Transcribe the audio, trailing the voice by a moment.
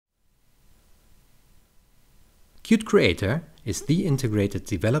Qt Creator is the integrated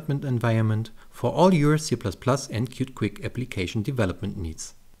development environment for all your C++ and Qt Quick application development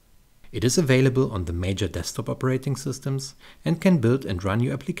needs. It is available on the major desktop operating systems and can build and run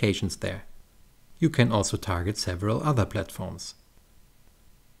your applications there. You can also target several other platforms.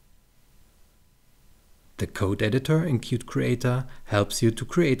 The code editor in Qt Creator helps you to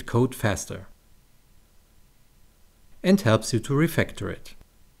create code faster and helps you to refactor it.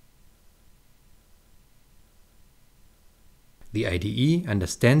 The IDE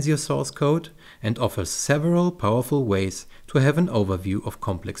understands your source code and offers several powerful ways to have an overview of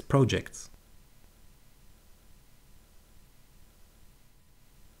complex projects.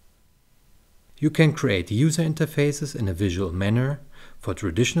 You can create user interfaces in a visual manner for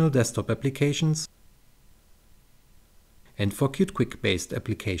traditional desktop applications and for Qt Quick-based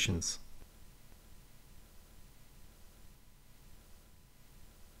applications.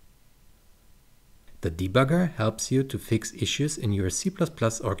 The debugger helps you to fix issues in your C++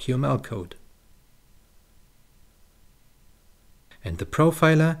 or QML code. And the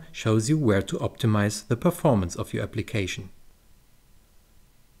profiler shows you where to optimize the performance of your application.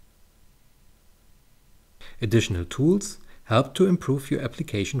 Additional tools help to improve your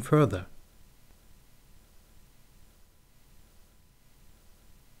application further.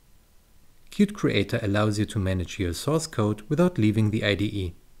 Qt Creator allows you to manage your source code without leaving the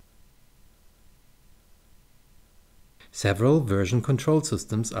IDE. Several version control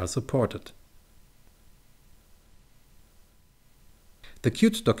systems are supported. The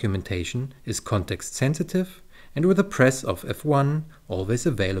Qt documentation is context-sensitive and with a press of F1 always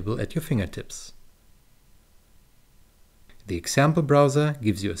available at your fingertips. The example browser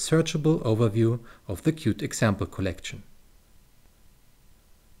gives you a searchable overview of the Qt example collection.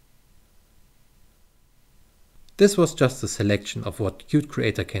 This was just a selection of what Qt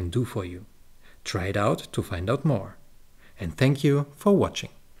Creator can do for you. Try it out to find out more. And thank you for watching.